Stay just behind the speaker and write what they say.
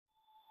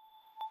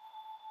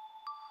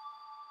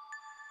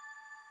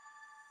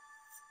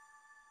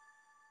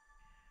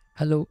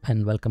Hello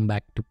and welcome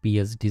back to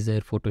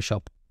PSDESIRE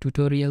Photoshop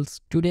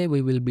tutorials. Today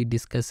we will be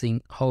discussing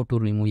how to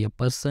remove a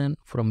person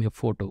from your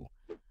photo.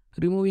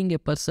 Removing a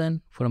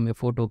person from a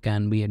photo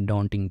can be a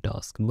daunting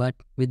task, but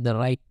with the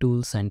right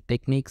tools and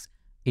techniques,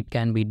 it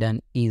can be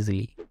done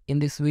easily. In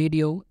this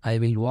video, I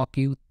will walk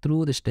you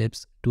through the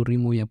steps to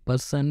remove a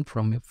person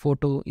from a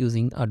photo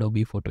using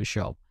Adobe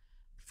Photoshop.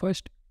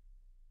 First,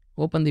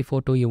 open the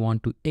photo you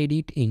want to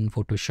edit in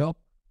Photoshop.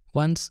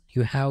 Once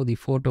you have the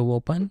photo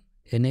open,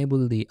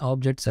 enable the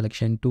object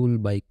selection tool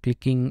by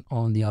clicking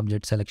on the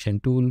object selection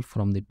tool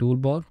from the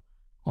toolbar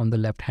on the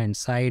left hand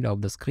side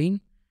of the screen.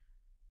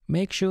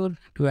 Make sure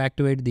to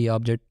activate the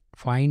object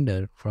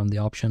finder from the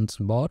options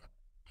bar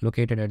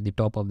located at the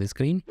top of the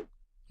screen.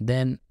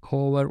 Then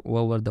hover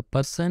over the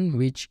person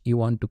which you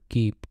want to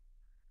keep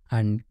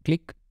and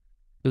click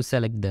to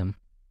select them.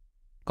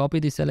 Copy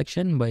the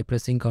selection by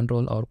pressing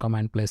Ctrl or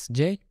Command plus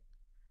J.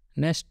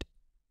 Next,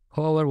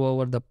 hover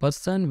over the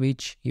person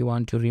which you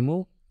want to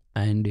remove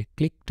and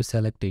click to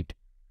select it.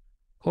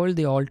 Hold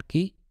the Alt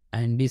key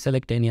and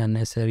deselect any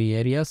unnecessary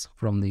areas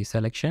from the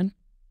selection.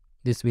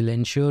 This will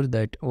ensure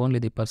that only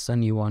the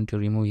person you want to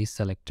remove is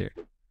selected.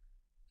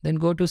 Then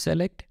go to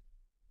Select,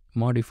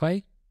 Modify,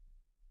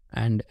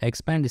 and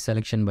expand the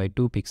selection by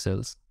 2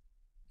 pixels.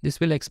 This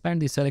will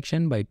expand the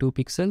selection by 2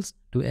 pixels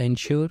to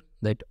ensure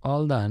that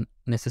all the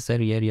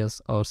necessary areas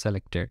are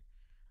selected.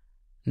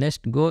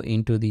 Next, go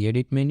into the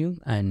Edit menu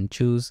and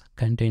choose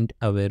Content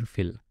Aware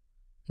Fill.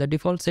 The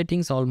default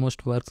settings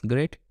almost works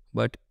great,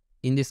 but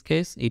in this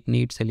case, it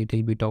needs a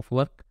little bit of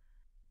work.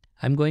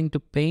 I'm going to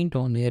paint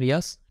on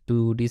areas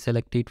to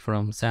deselect it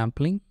from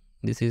sampling.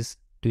 This is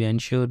to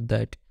ensure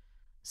that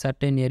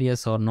certain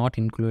areas are not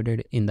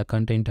included in the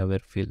Content Aware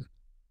Fill.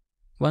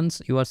 Once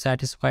you are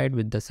satisfied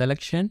with the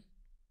selection,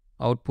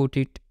 output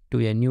it to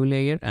a new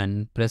layer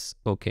and press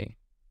OK.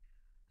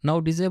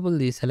 Now disable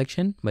the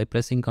selection by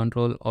pressing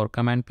Ctrl or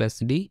Command plus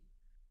D.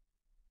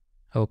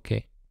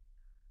 OK.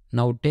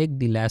 Now take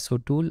the lasso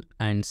tool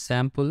and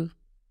sample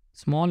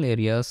small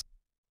areas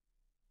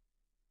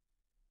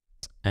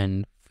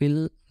and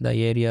fill the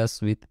areas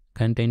with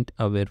Content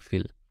Aware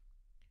Fill.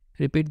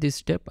 Repeat this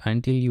step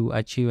until you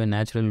achieve a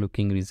natural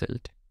looking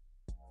result.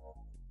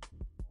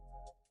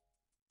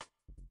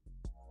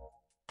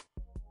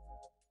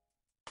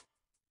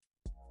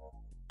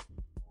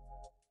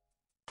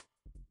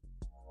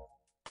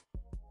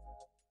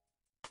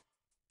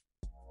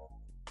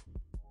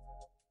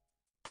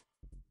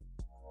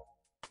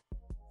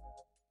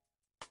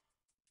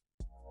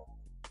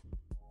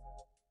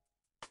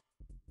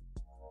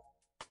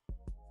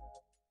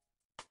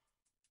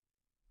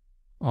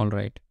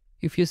 Alright,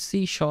 if you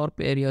see sharp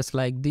areas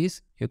like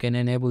this, you can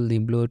enable the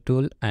blur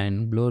tool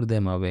and blur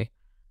them away.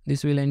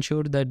 This will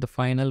ensure that the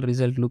final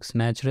result looks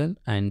natural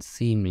and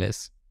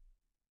seamless.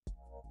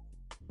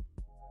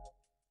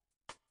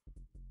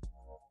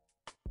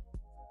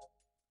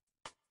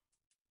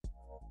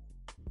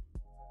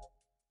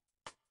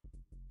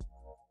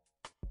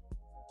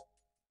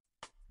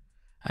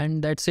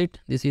 And that's it.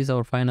 This is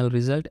our final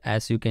result.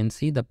 As you can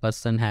see, the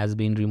person has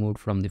been removed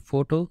from the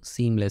photo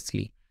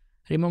seamlessly.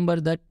 Remember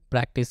that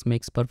practice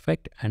makes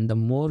perfect, and the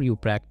more you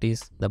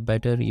practice, the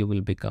better you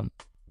will become.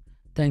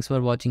 Thanks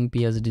for watching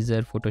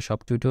PSDESIRE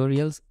Photoshop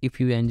tutorials. If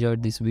you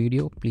enjoyed this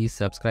video, please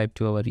subscribe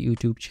to our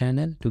YouTube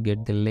channel to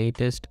get the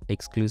latest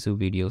exclusive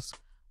videos.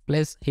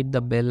 Plus hit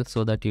the bell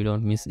so that you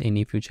don't miss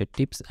any future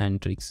tips and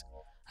tricks.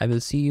 I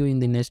will see you in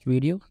the next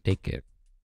video. Take care.